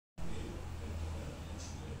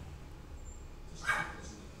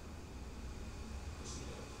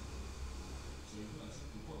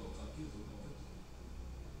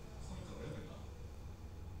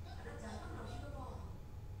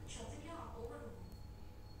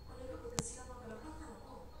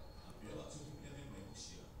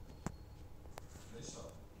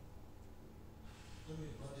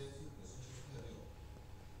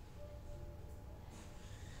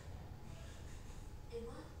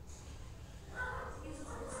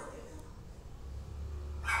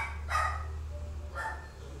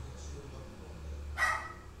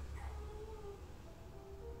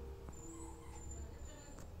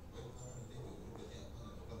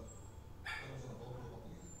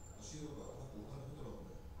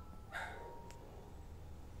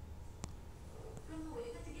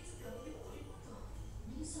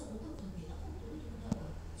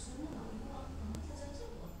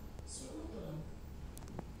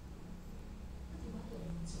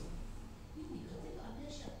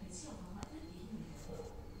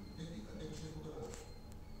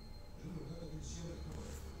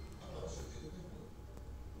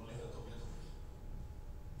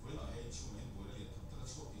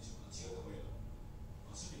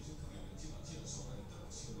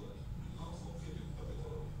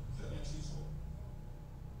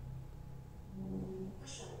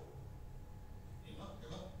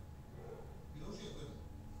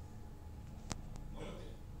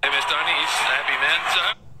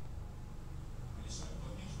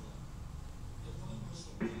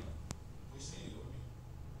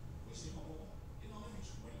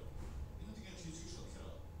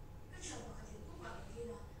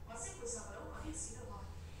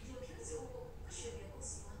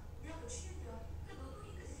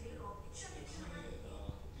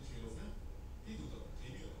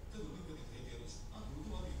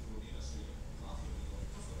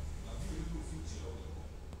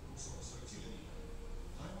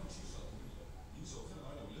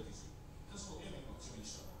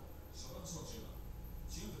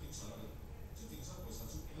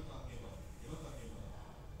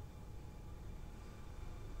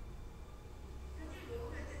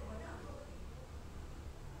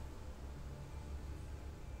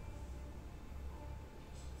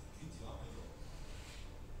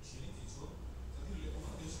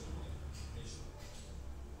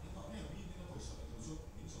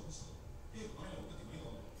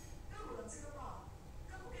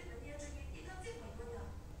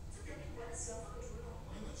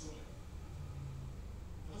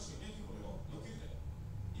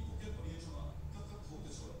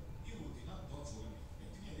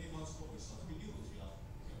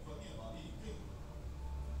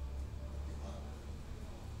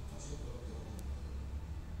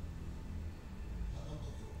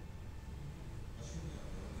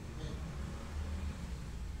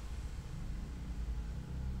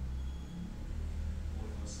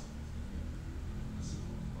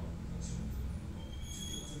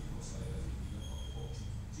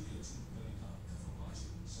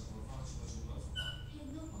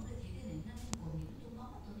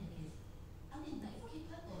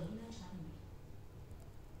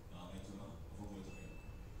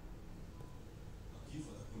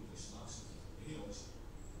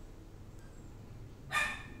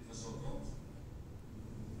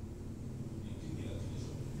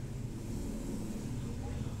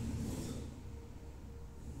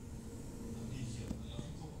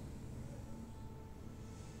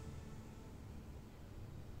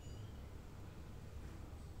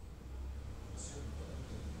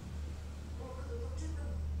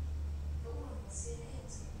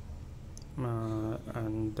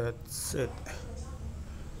And that's it.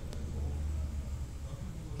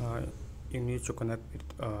 You need to connect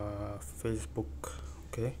with Facebook.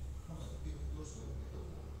 Okay,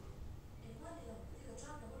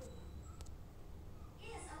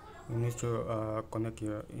 you need to connect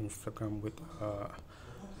your Instagram with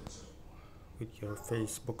your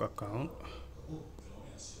Facebook account.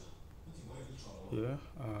 Here,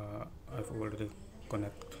 I've already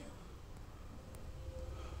connected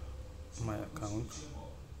my account.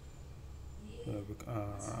 Here we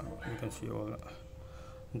can see all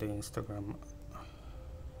the Instagram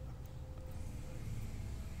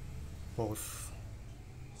posts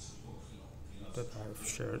that I've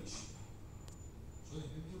shared.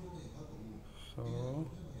 So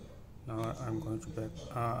now I'm going to back.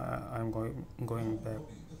 I'm going back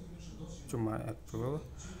to my actual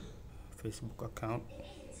Facebook account.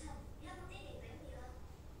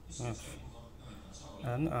 Yes,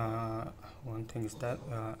 and one thing is that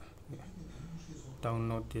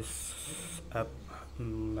download this app,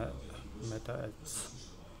 Meta Ads,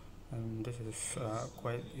 and this is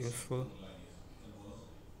quite useful.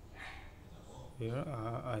 Here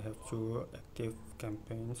I have two active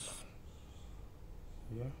campaigns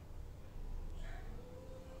here,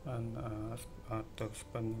 and the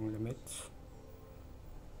spending limits,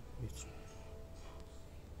 which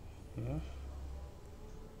here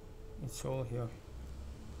it's all here.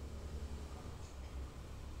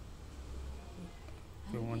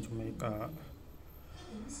 If you want to make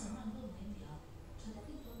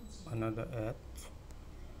another ad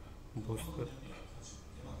boosted,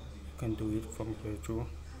 you can do it from here too.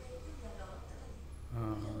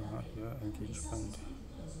 Here, engagement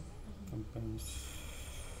campaigns.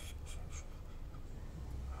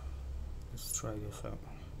 Let's try this out.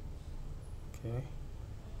 Okay.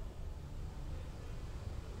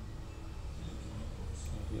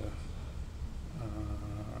 Here.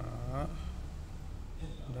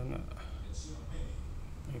 Then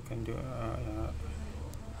you can do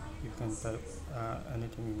you can type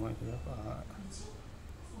anything you want here.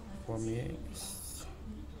 For me,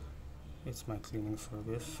 it's my cleaning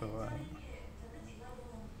service, so I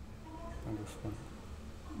on this one.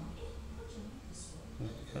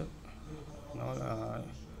 Yep. Now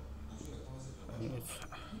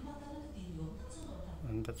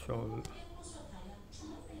and that's all.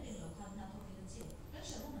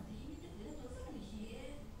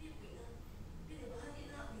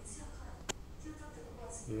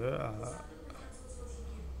 Here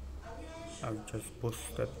I've just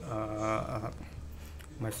boosted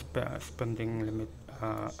my spending limit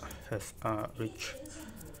has reached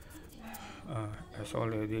has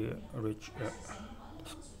already reached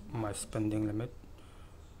my spending limit,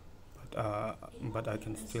 but I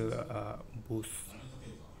can still boost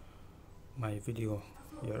my video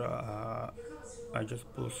here. I just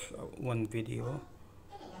boost one video.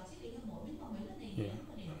 Yeah.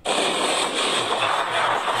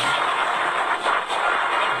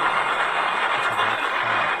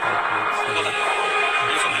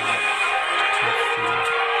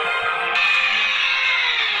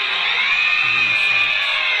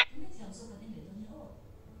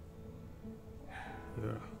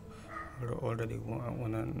 Here already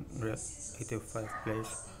 185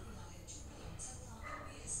 plays.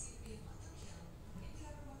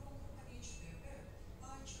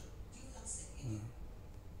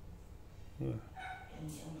 Yeah.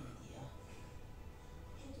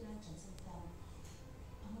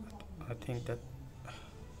 I think that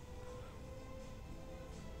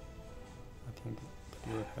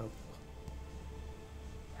will help.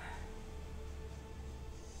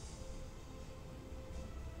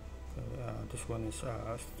 Okay, this one is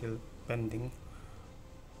still pending.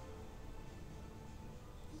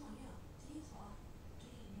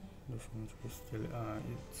 This one is still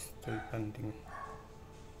it's still pending.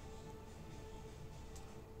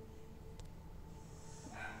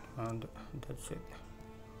 And that's it.